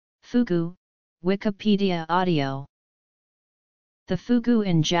Fugu, Wikipedia audio. The fugu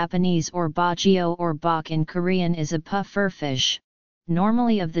in Japanese or bajio or bok in Korean is a puffer fish,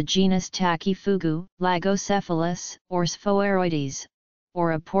 normally of the genus Tachyfugu, Lagocephalus, or Sphoeroides,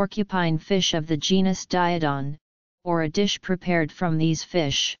 or a porcupine fish of the genus Diodon, or a dish prepared from these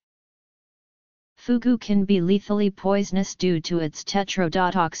fish. Fugu can be lethally poisonous due to its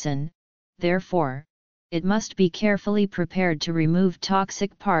tetrodotoxin, therefore, it must be carefully prepared to remove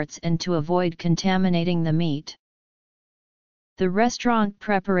toxic parts and to avoid contaminating the meat. The restaurant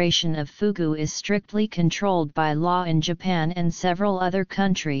preparation of fugu is strictly controlled by law in Japan and several other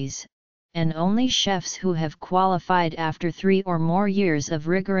countries, and only chefs who have qualified after 3 or more years of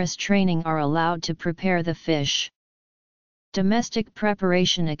rigorous training are allowed to prepare the fish. Domestic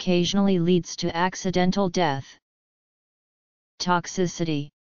preparation occasionally leads to accidental death.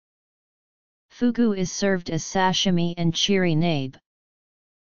 Toxicity. Fugu is served as sashimi and chiri-nabe.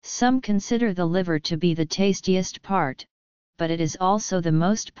 Some consider the liver to be the tastiest part, but it is also the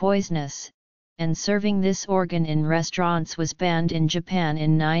most poisonous, and serving this organ in restaurants was banned in Japan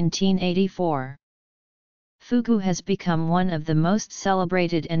in 1984. Fugu has become one of the most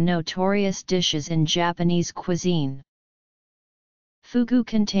celebrated and notorious dishes in Japanese cuisine. Fugu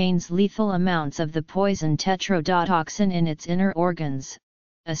contains lethal amounts of the poison tetrodotoxin in its inner organs,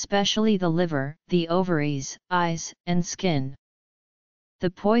 especially the liver, the ovaries, eyes, and skin. The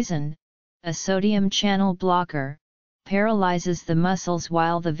poison, a sodium channel blocker, paralyzes the muscles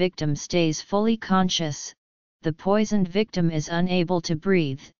while the victim stays fully conscious. The poisoned victim is unable to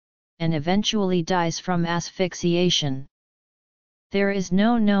breathe, and eventually dies from asphyxiation. There is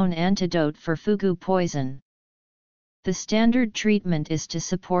no known antidote for fugu poison. The standard treatment is to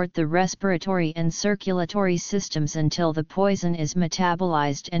support the respiratory and circulatory systems until the poison is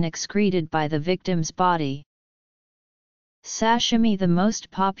metabolized and excreted by the victim's body. Sashimi. The most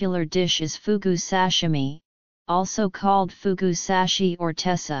popular dish is fugu sashimi, also called fugu sashi or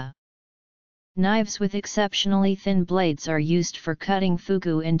tessa. Knives with exceptionally thin blades are used for cutting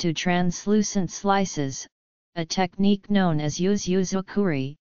fugu into translucent slices, a technique known as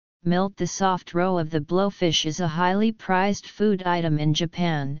yuzuzukuri. Milt. The soft roe of the blowfish is a highly prized food item in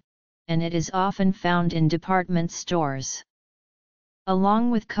Japan, and it is often found in department stores.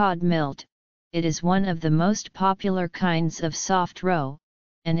 Along with cod milt, it is one of the most popular kinds of soft roe,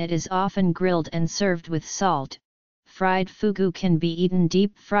 and it is often grilled and served with salt. Fried fugu can be eaten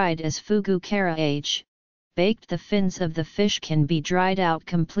deep fried as fugu karaage. Baked. The fins of the fish can be dried out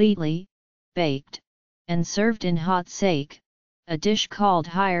completely, baked, and served in hot sake, a dish called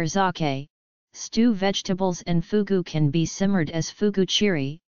hirazuke. Stew. Vegetables and fugu can be simmered as fugu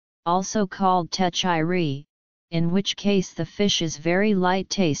chiri, also called techiri, in which case the fish's very light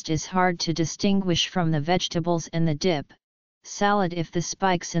taste is hard to distinguish from the vegetables and the dip. Salad. If the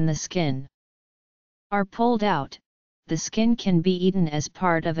spikes in the skin are pulled out, the skin can be eaten as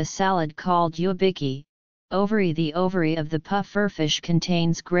part of a salad called yubiki. Ovary. The ovary of the pufferfish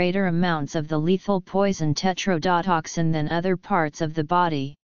contains greater amounts of the lethal poison tetrodotoxin than other parts of the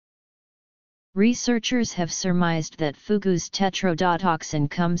body. Researchers have surmised that fugu's tetrodotoxin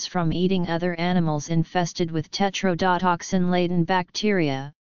comes from eating other animals infested with tetrodotoxin-laden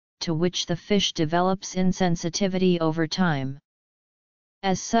bacteria, to which the fish develops insensitivity over time.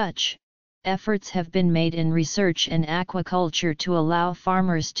 As such, efforts have been made in research and aquaculture to allow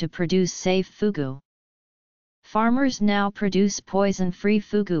farmers to produce safe fugu. Farmers now produce poison-free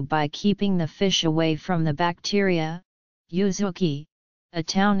fugu by keeping the fish away from the bacteria. Yuzuki, a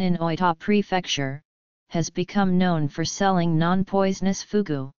town in Oita Prefecture, has become known for selling non-poisonous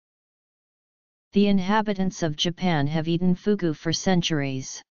fugu. The inhabitants of Japan have eaten fugu for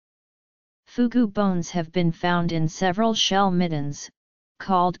centuries. Fugu bones have been found in several shell middens,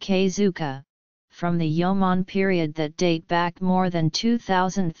 called keizuka, from the Yomon period that date back more than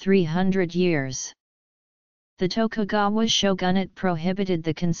 2,300 years. The Tokugawa shogunate prohibited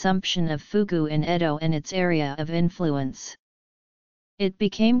the consumption of fugu in Edo and its area of influence. It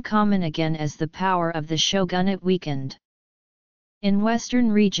became common again as the power of the shogunate weakened. In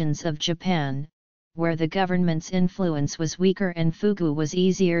western regions of Japan, where the government's influence was weaker and fugu was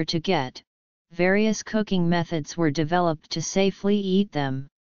easier to get, various cooking methods were developed to safely eat them.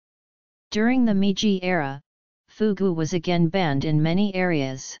 During the Meiji era, fugu was again banned in many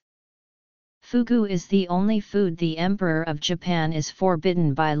areas. Fugu is the only food the Emperor of Japan is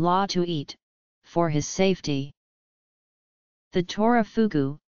forbidden by law to eat, for his safety. The Tora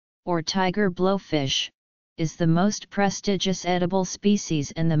fugu, or tiger blowfish, is the most prestigious edible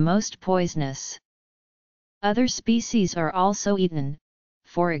species and the most poisonous. Other species are also eaten,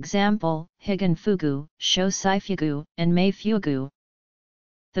 for example, higan fugu, shosai fugu, and mei fugu.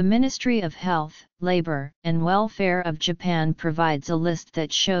 The Ministry of Health, Labor, and Welfare of Japan provides a list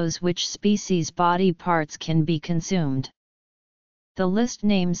that shows which species' body parts can be consumed. The list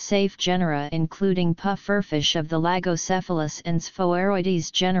names safe genera including pufferfish of the Lagocephalus and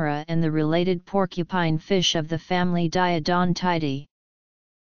Sphoeroides genera and the related porcupine fish of the family Diodontidae.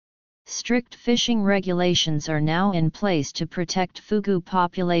 Strict fishing regulations are now in place to protect fugu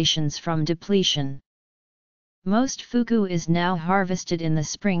populations from depletion. Most fugu is now harvested in the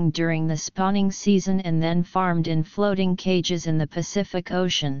spring during the spawning season and then farmed in floating cages in the Pacific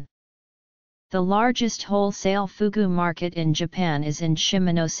Ocean. The largest wholesale fugu market in Japan is in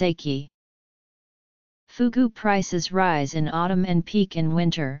Shimonoseki. Fugu prices rise in autumn and peak in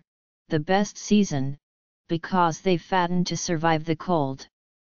winter, the best season, because they fatten to survive the cold.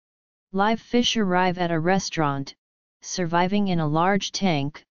 Live fish arrive at a restaurant, surviving in a large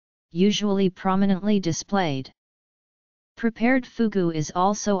tank, usually prominently displayed. Prepared fugu is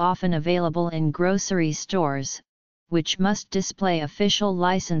also often available in grocery stores, which must display official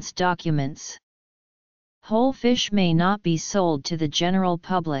license documents. Whole fish may not be sold to the general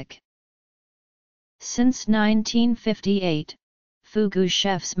public. Since 1958, fugu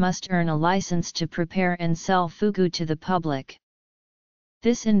chefs must earn a license to prepare and sell fugu to the public.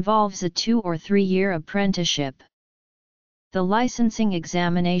 This involves a 2- or 3-year apprenticeship. The licensing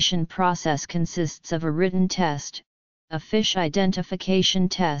examination process consists of a written test, a fish identification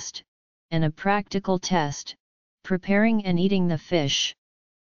test, and a practical test, preparing and eating the fish.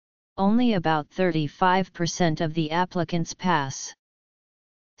 Only about 35% of the applicants pass.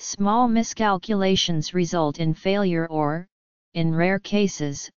 Small miscalculations result in failure or, in rare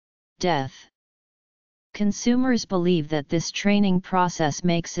cases, death. Consumers believe that this training process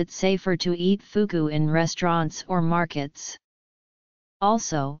makes it safer to eat fugu in restaurants or markets.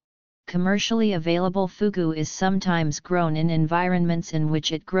 Also, commercially available fugu is sometimes grown in environments in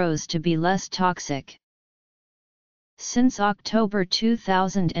which it grows to be less toxic. Since October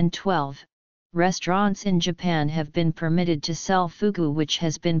 2012, restaurants in Japan have been permitted to sell fugu which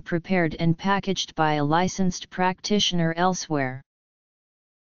has been prepared and packaged by a licensed practitioner elsewhere.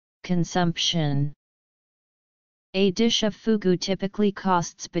 Consumption. A dish of fugu typically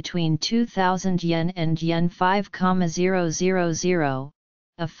costs between 2,000 yen and yen 5,000.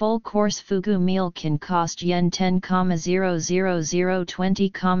 A full-course fugu meal can cost yen 10,000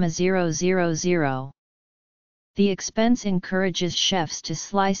 20,000. The expense encourages chefs to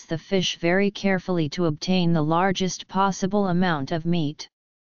slice the fish very carefully to obtain the largest possible amount of meat.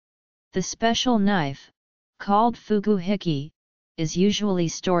 The special knife, called fugu hiki, is usually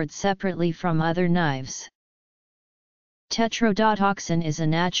stored separately from other knives. Tetrodotoxin is a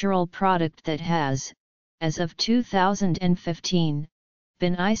natural product that has, as of 2015,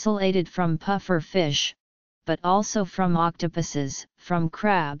 been isolated from puffer fish, but also from octopuses, from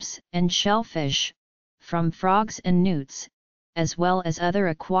crabs and shellfish, from frogs and newts, as well as other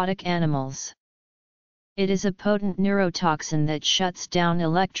aquatic animals. It is a potent neurotoxin that shuts down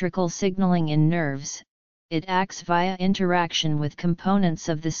electrical signaling in nerves. It acts via interaction with components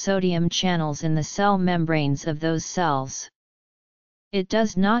of the sodium channels in the cell membranes of those cells. It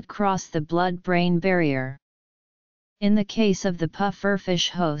does not cross the blood-brain barrier. In the case of the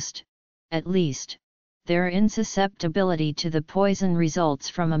pufferfish host, at least, their insusceptibility to the poison results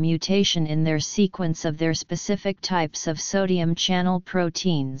from a mutation in their sequence of their specific types of sodium channel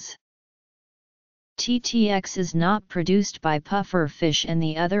proteins. TTX is not produced by pufferfish and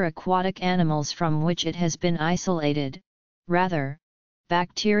the other aquatic animals from which it has been isolated, rather,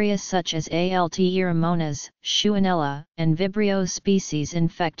 bacteria such as Alteramonas, Shewanella, and Vibrio species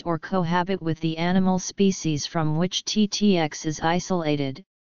infect or cohabit with the animal species from which TTX is isolated,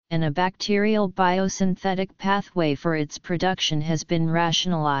 and a bacterial biosynthetic pathway for its production has been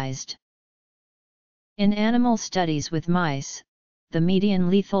rationalized. In animal studies with mice, the median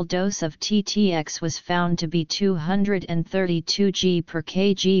lethal dose of TTX was found to be 232 g per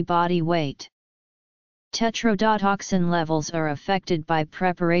kg body weight. Tetrodotoxin levels are affected by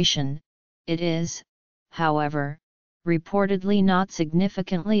preparation. It is, however, reportedly not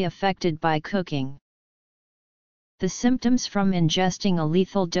significantly affected by cooking. The symptoms from ingesting a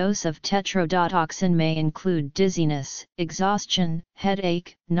lethal dose of tetrodotoxin may include dizziness, exhaustion,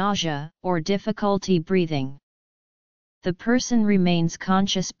 headache, nausea, or difficulty breathing. The person remains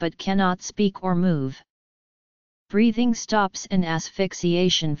conscious but cannot speak or move. Breathing stops and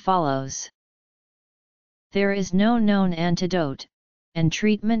asphyxiation follows. There is no known antidote, and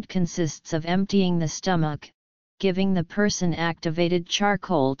treatment consists of emptying the stomach, giving the person activated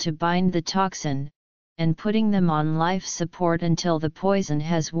charcoal to bind the toxin, and putting them on life support until the poison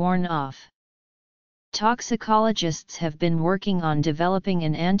has worn off. Toxicologists have been working on developing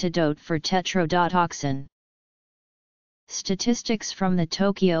an antidote for tetrodotoxin. Statistics from the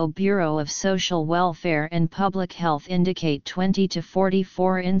Tokyo Bureau of Social Welfare and Public Health indicate 20 to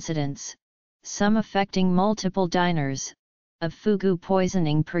 44 incidents, some affecting multiple diners, of fugu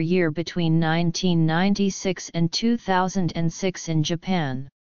poisoning per year between 1996 and 2006 in Japan.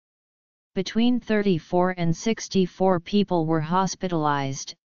 Between 34 and 64 people were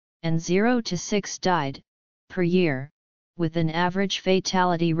hospitalized, and 0 to 6 died, per year, with an average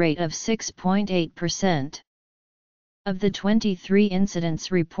fatality rate of 6.8%. Of the 23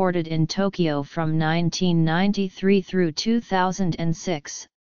 incidents reported in Tokyo from 1993 through 2006,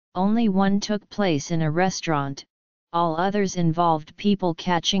 only one took place in a restaurant, all others involved people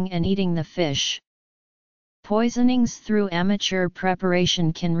catching and eating the fish. Poisonings through amateur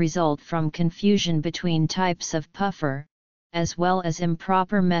preparation can result from confusion between types of puffer, as well as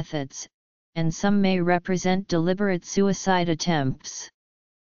improper methods, and some may represent deliberate suicide attempts.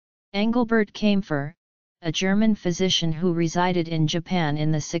 Engelbert Kaempfer, a German physician who resided in Japan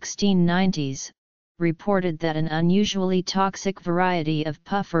in the 1690s, reported that an unusually toxic variety of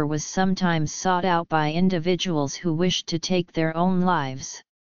puffer was sometimes sought out by individuals who wished to take their own lives.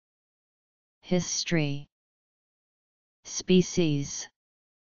 History. Species.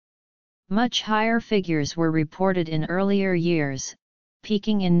 Much higher figures were reported in earlier years,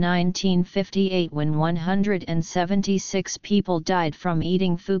 peaking in 1958 when 176 people died from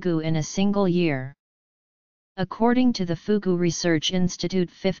eating fugu in a single year. According to the Fugu Research Institute,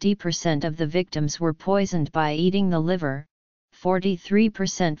 50% of the victims were poisoned by eating the liver,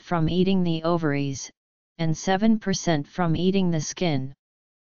 43% from eating the ovaries, and 7% from eating the skin.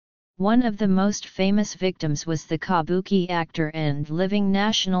 One of the most famous victims was the kabuki actor and living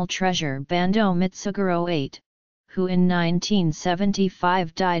national treasure Bando Mitsuguro 8, who in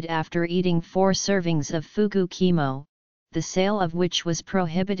 1975 died after eating 4 servings of fugu chemo, the sale of which was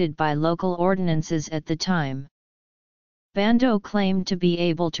prohibited by local ordinances at the time. Bando claimed to be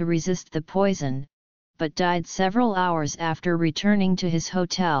able to resist the poison, but died several hours after returning to his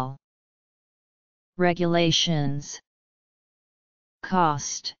hotel. Regulations.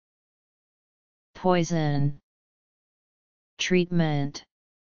 Cost. Poison. Treatment.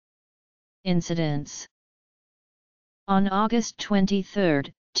 Incidents. On August 23,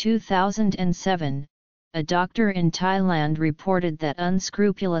 2007, a doctor in Thailand reported that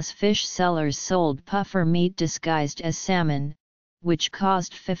unscrupulous fish sellers sold puffer meat disguised as salmon, which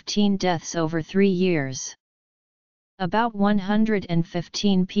caused 15 deaths over 3 years. About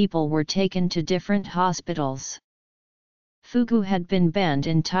 115 people were taken to different hospitals. Fugu had been banned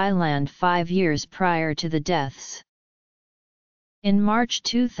in Thailand 5 years prior to the deaths. In March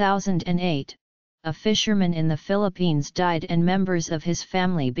 2008, a fisherman in the Philippines died and members of his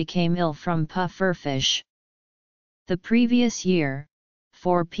family became ill from pufferfish. The previous year,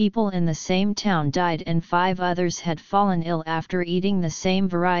 4 people in the same town died and 5 others had fallen ill after eating the same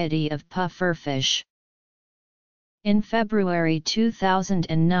variety of pufferfish. In February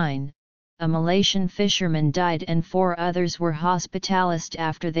 2009, a Malaysian fisherman died and 4 others were hospitalized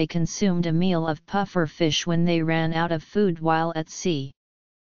after they consumed a meal of pufferfish when they ran out of food while at sea.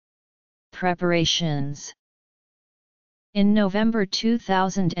 Preparations. In November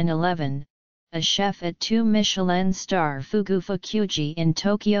 2011, a chef at 2 Michelin-star Fugu Fukuji in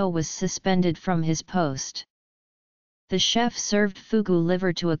Tokyo was suspended from his post. The chef served fugu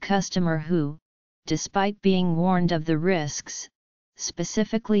liver to a customer who, despite being warned of the risks,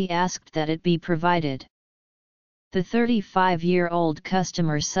 specifically asked that it be provided. The 35-year-old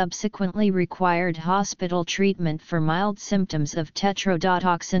customer subsequently required hospital treatment for mild symptoms of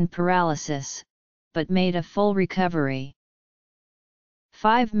tetrodotoxin paralysis, but made a full recovery.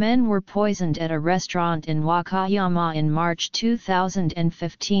 5 men were poisoned at a restaurant in Wakayama in March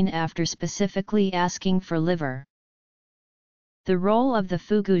 2015 after specifically asking for liver. The role of the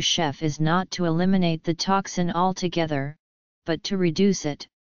fugu chef is not to eliminate the toxin altogether, but to reduce it,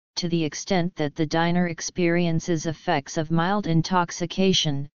 to the extent that the diner experiences effects of mild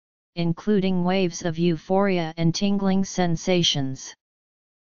intoxication, including waves of euphoria and tingling sensations.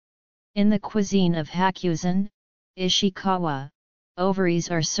 In the cuisine of Hakuzen, Ishikawa, ovaries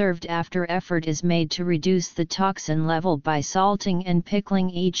are served after effort is made to reduce the toxin level by salting and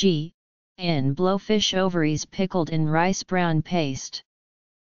pickling, e.g., in blowfish ovaries pickled in rice bran paste.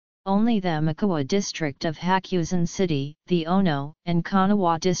 Only the Mikawa district of Hakuzen City, the Ono and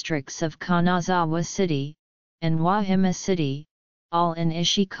Kanawa districts of Kanazawa City, and Wahima City, all in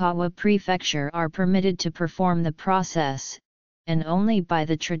Ishikawa Prefecture, are permitted to perform the process, and only by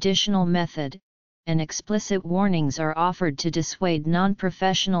the traditional method, and explicit warnings are offered to dissuade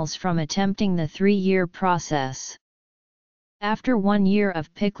non-professionals from attempting the 3-year process. After 1 year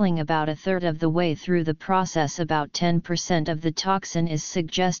of pickling, about a third of the way through the process, about 10% of the toxin is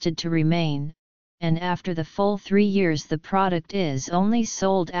suggested to remain, and after the full 3 years the product is only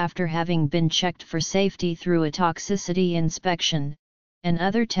sold after having been checked for safety through a toxicity inspection, and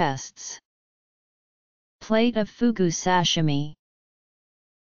other tests. Plate of fugu sashimi.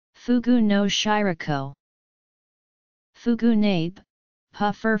 Fugu no shirako. Fugu nabe,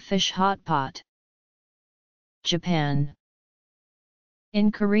 puffer fish hot pot. Japan. In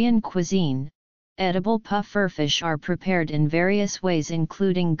Korean cuisine, edible pufferfish are prepared in various ways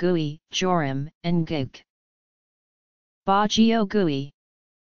including gui, jorim, and guk. Bajio gui.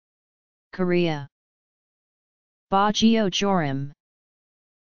 Korea. Bajio jorim.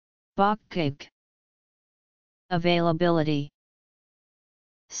 Bok guk. Availability.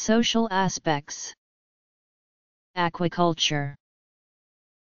 Social aspects. Aquaculture.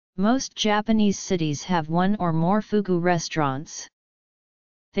 Most Japanese cities have one or more fugu restaurants.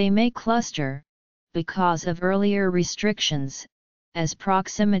 They may cluster, because of earlier restrictions, as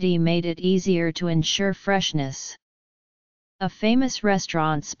proximity made it easier to ensure freshness. A famous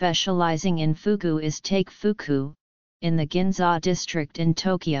restaurant specializing in fugu is Take Fuku, in the Ginza district in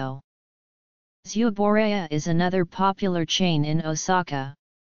Tokyo. Zuboreya is another popular chain in Osaka.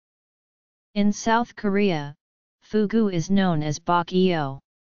 In South Korea, fugu is known as bakeo.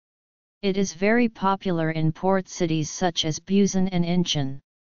 It is very popular in port cities such as Busan and Incheon.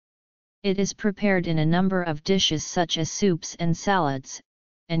 It is prepared in a number of dishes such as soups and salads,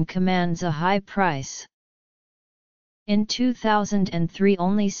 and commands a high price. In 2003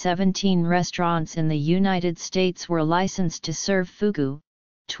 only 17 restaurants in the United States were licensed to serve fugu,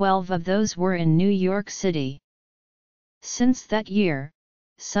 12 of those were in New York City. Since that year,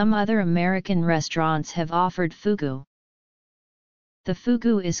 some other American restaurants have offered fugu. The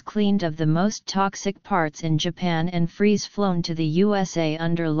fugu is cleaned of the most toxic parts in Japan and freeze-flown to the USA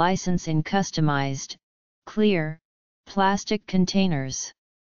under license in customized, clear, plastic containers.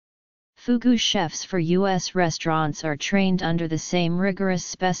 Fugu chefs for U.S. restaurants are trained under the same rigorous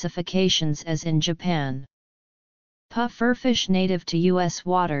specifications as in Japan. Pufferfish native to U.S.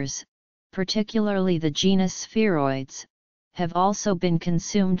 waters, particularly the genus spheroids, have also been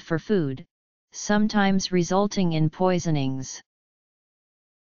consumed for food, sometimes resulting in poisonings.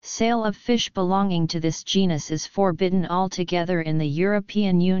 Sale of fish belonging to this genus is forbidden altogether in the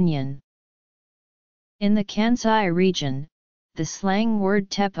European Union. In the Kansai region, the slang word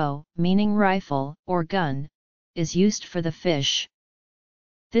teppo, meaning rifle or gun, is used for the fish.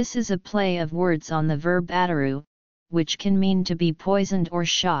 This is a play of words on the verb ataru, which can mean to be poisoned or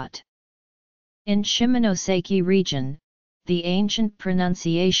shot. In Shimonoseki region, the ancient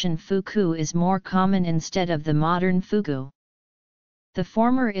pronunciation fuku is more common instead of the modern fugu. The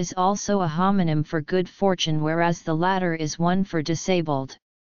former is also a homonym for good fortune, whereas the latter is one for disabled.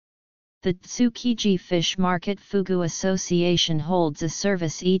 The Tsukiji Fish Market Fugu Association holds a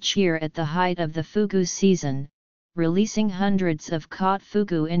service each year at the height of the fugu season, releasing hundreds of caught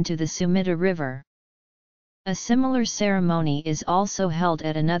fugu into the Sumida River. A similar ceremony is also held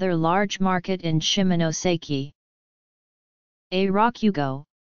at another large market in Shimonoseki. A rakugo,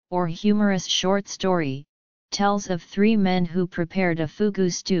 or humorous short story, tells of 3 men who prepared a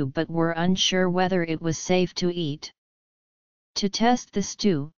fugu stew but were unsure whether it was safe to eat. To test the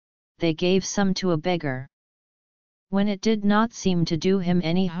stew, they gave some to a beggar. When it did not seem to do him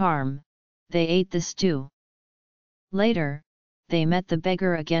any harm, they ate the stew. Later, they met the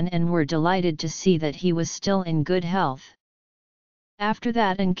beggar again and were delighted to see that he was still in good health. After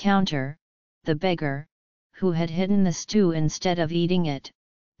that encounter, the beggar, who had hidden the stew instead of eating it,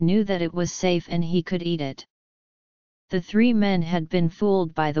 knew that it was safe and he could eat it. The 3 men had been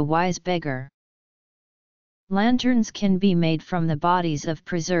fooled by the wise beggar. Lanterns can be made from the bodies of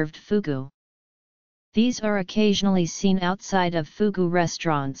preserved fugu. These are occasionally seen outside of fugu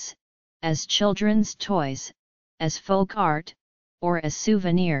restaurants, as children's toys, as folk art, or as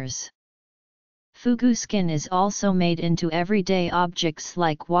souvenirs. Fugu skin is also made into everyday objects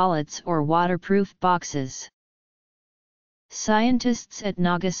like wallets or waterproof boxes. Scientists at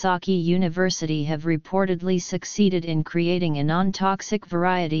Nagasaki University have reportedly succeeded in creating a non-toxic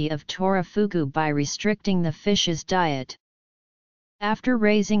variety of tora fugu by restricting the fish's diet. After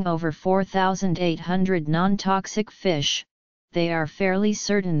raising over 4,800 non-toxic fish, they are fairly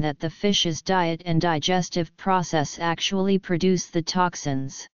certain that the fish's diet and digestive process actually produce the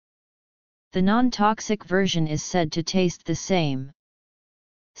toxins. The non-toxic version is said to taste the same.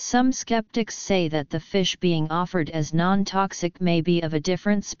 Some skeptics say that the fish being offered as non-toxic may be of a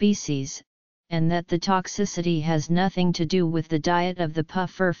different species, and that the toxicity has nothing to do with the diet of the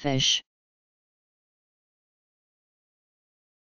pufferfish.